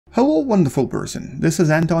Hello wonderful person, this is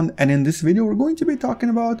Anton, and in this video we're going to be talking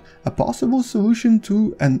about a possible solution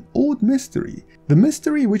to an old mystery. The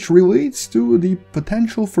mystery which relates to the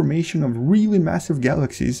potential formation of really massive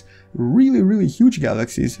galaxies, really huge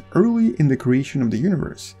galaxies, early in the creation of the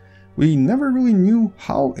universe. We never really knew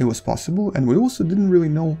how it was possible, and we also didn't really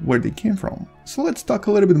know where they came from. So let's talk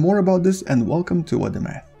a little bit more about this, and welcome to What the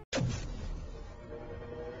Math.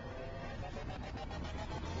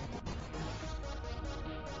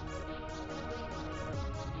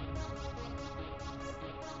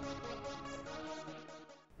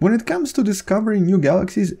 When it comes to discovering new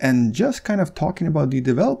galaxies and just kind of talking about the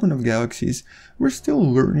development of galaxies, we're still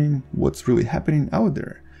learning what's really happening out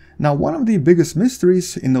there. Now, one of the biggest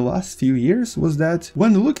mysteries in the last few years was that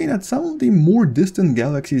when looking at some of the more distant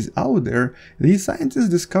galaxies out there, the scientists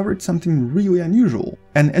discovered something really unusual.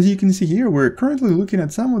 And as you can see here, we're currently looking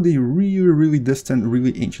at some of the really distant,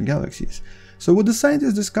 really ancient galaxies. So what the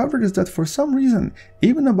scientists discovered is that for some reason,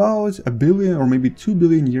 even about 1 billion or maybe 2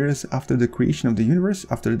 billion years after the creation of the universe,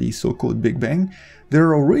 after the so-called Big Bang,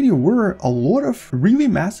 there already were a lot of really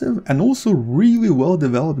massive and also really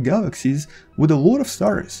well-developed galaxies with a lot of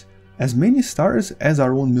stars, as many stars as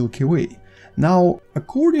our own Milky Way. Now,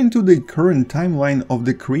 according to the current timeline of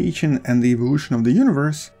the creation and the evolution of the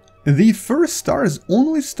universe, the first stars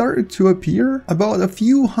only started to appear about a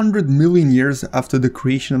few 100 million years after the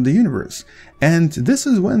creation of the universe, and this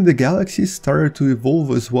is when the galaxies started to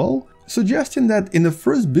evolve as well, suggesting that in the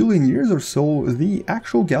first billion years or so, the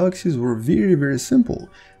actual galaxies were very simple.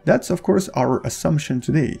 That's of course our assumption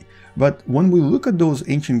today. But when we look at those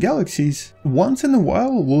ancient galaxies, once in a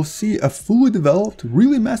while we'll see a fully developed,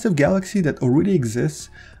 really massive galaxy that already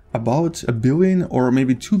exists about 1 billion or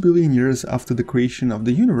maybe 2 billion years after the creation of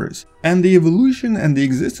the universe. And the evolution and the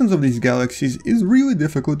existence of these galaxies is really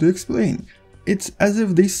difficult to explain. It's as if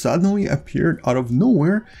they suddenly appeared out of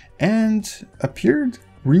nowhere and appeared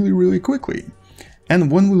really quickly.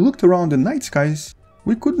 And when we looked around the night skies,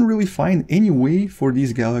 we couldn't really find any way for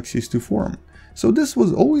these galaxies to form. So this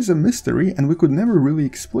was always a mystery and we could never really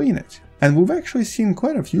explain it. And we've actually seen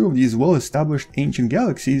quite a few of these well-established ancient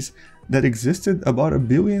galaxies that existed about 1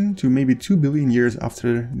 billion to maybe 2 billion years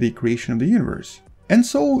after the creation of the universe. And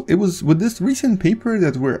so it was with this recent paper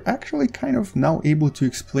that we're actually kind of now able to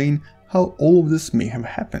explain how all of this may have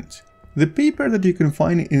happened. The paper that you can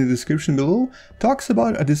find in the description below talks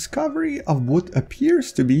about a discovery of what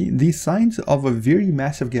appears to be the signs of a very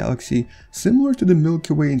massive galaxy similar to the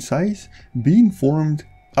Milky Way in size being formed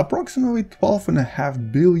approximately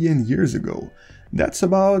 12.5 billion years ago. That's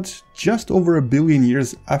about just over 1 billion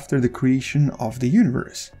years after the creation of the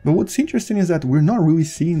universe. But what's interesting is that we're not really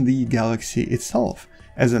seeing the galaxy itself.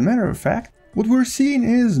 As a matter of fact, what we're seeing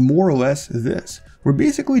is more or less this. We're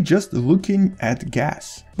basically just looking at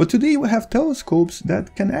gas. But today we have telescopes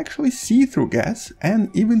that can actually see through gas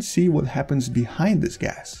and even see what happens behind this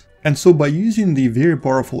gas. And so by using the very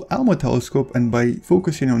powerful ALMA telescope and by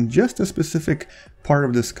focusing on just a specific part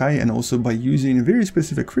of the sky and also by using a very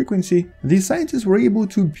specific frequency, the scientists were able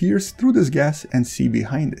to pierce through this gas and see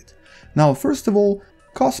behind it. Now, first of all,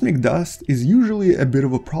 cosmic dust is usually a bit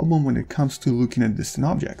of a problem when it comes to looking at distant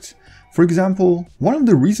objects. For example, one of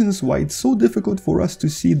the reasons why it's so difficult for us to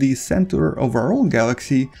see the center of our own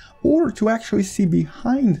galaxy or to actually see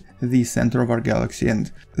behind the center of our galaxy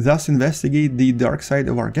and thus investigate the dark side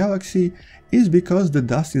of our galaxy is because the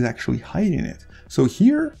dust is actually hiding it. So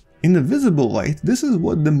here, in the visible light, this is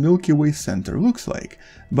what the Milky Way center looks like.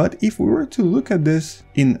 But if we were to look at this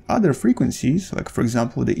in other frequencies, like for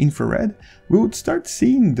example the infrared, we would start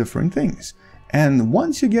seeing different things. And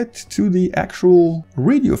once you get to the actual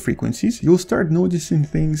radio frequencies, you'll start noticing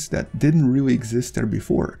things that didn't really exist there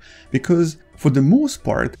before. Because for the most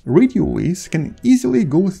part, radio waves can easily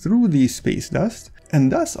go through the space dust and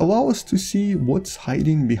thus allow us to see what's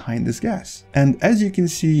hiding behind this gas. And as you can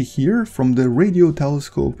see here from the radio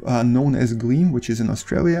telescope known as GLEAM, which is in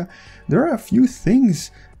Australia, there are a few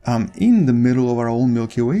things in the middle of our own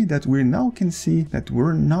Milky Way that we now can see that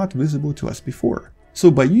were not visible to us before. So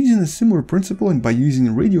by using a similar principle and by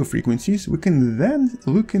using radio frequencies, we can then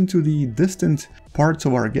look into the distant parts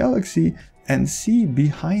of our galaxy and see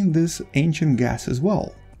behind this ancient gas as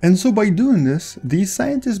well. And so by doing this, the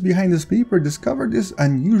scientists behind this paper discovered this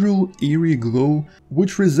unusual eerie glow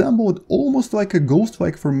which resembled almost like a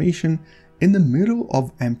ghost-like formation in the middle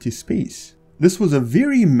of empty space. This was a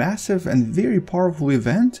very massive and very powerful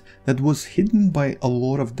event that was hidden by a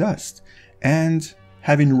lot of dust, and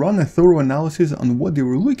having run a thorough analysis on what they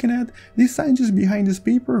were looking at, the scientists behind this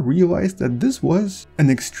paper realized that this was an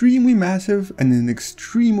extremely massive and an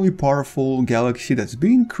extremely powerful galaxy that's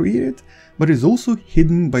being created, but is also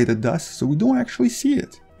hidden by the dust, so we don't actually see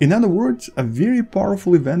it. In other words, a very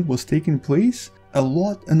powerful event was taking place, a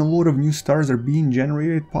lot of new stars are being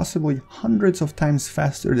generated, possibly hundreds of times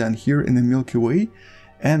faster than here in the Milky Way,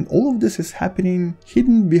 and all of this is happening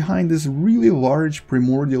hidden behind this really large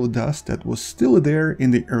primordial dust that was still there in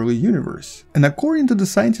the early universe. And according to the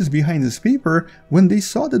scientists behind this paper, when they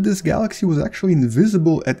saw that this galaxy was actually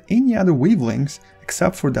invisible at any other wavelengths,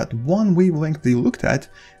 except for that one wavelength they looked at,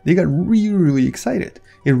 they got really excited.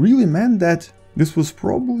 It really meant that this was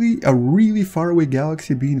probably a really faraway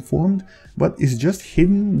galaxy being formed, but is just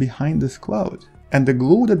hidden behind this cloud. And the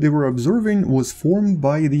glow that they were observing was formed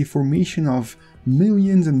by the formation of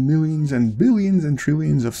millions and millions and billions and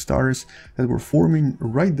trillions of stars that were forming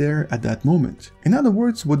right there at that moment. In other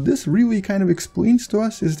words, what this really kind of explains to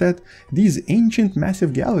us is that these ancient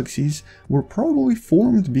massive galaxies were probably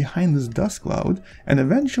formed behind this dust cloud and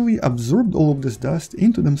eventually absorbed all of this dust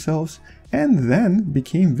into themselves and then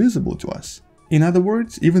became visible to us. In other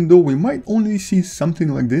words, even though we might only see something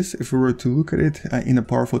like this if we were to look at it in a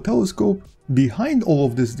powerful telescope, behind all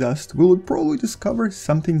of this dust we would probably discover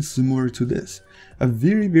something similar to this. A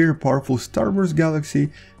very powerful starburst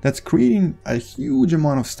galaxy that's creating a huge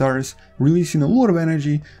amount of stars, releasing a lot of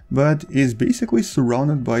energy, but is basically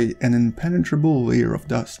surrounded by an impenetrable layer of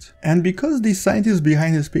dust. And because the scientists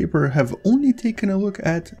behind this paper have only taken a look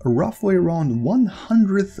at roughly around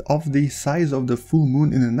 1/100th of the size of the full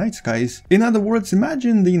moon in the night skies, in other words,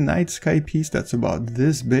 imagine the night sky piece that's about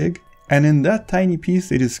this big, and in that tiny piece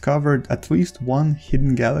they discovered at least one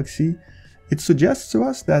hidden galaxy. It suggests to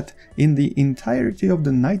us that in the entirety of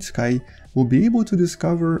the night sky we'll be able to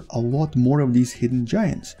discover a lot more of these hidden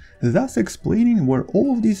giants, thus explaining where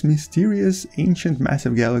all of these mysterious ancient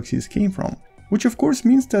massive galaxies came from. Which of course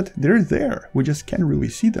means that they're there, we just can't really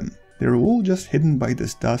see them. They're all just hidden by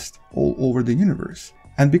this dust all over the universe.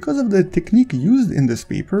 And because of the technique used in this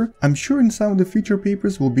paper, I'm sure in some of the future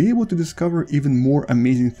papers we'll be able to discover even more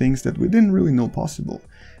amazing things that we didn't really know possible.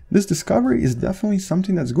 This discovery is definitely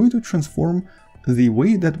something that's going to transform the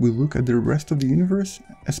way that we look at the rest of the universe,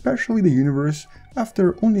 especially the universe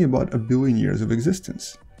after only about 1 billion years of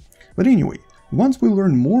existence. But anyway, once we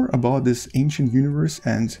learn more about this ancient universe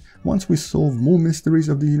and once we solve more mysteries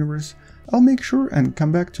of the universe, I'll make sure and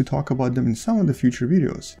come back to talk about them in some of the future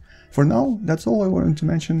videos. For now, that's all I wanted to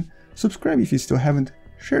mention. Subscribe if you still haven't,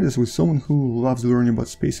 share this with someone who loves learning about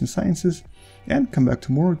space and sciences, and come back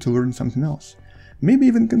tomorrow to learn something else. Maybe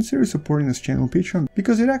even consider supporting this channel on Patreon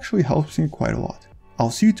because it actually helps me quite a lot.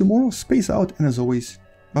 I'll see you tomorrow, space out, and as always,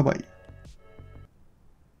 bye bye.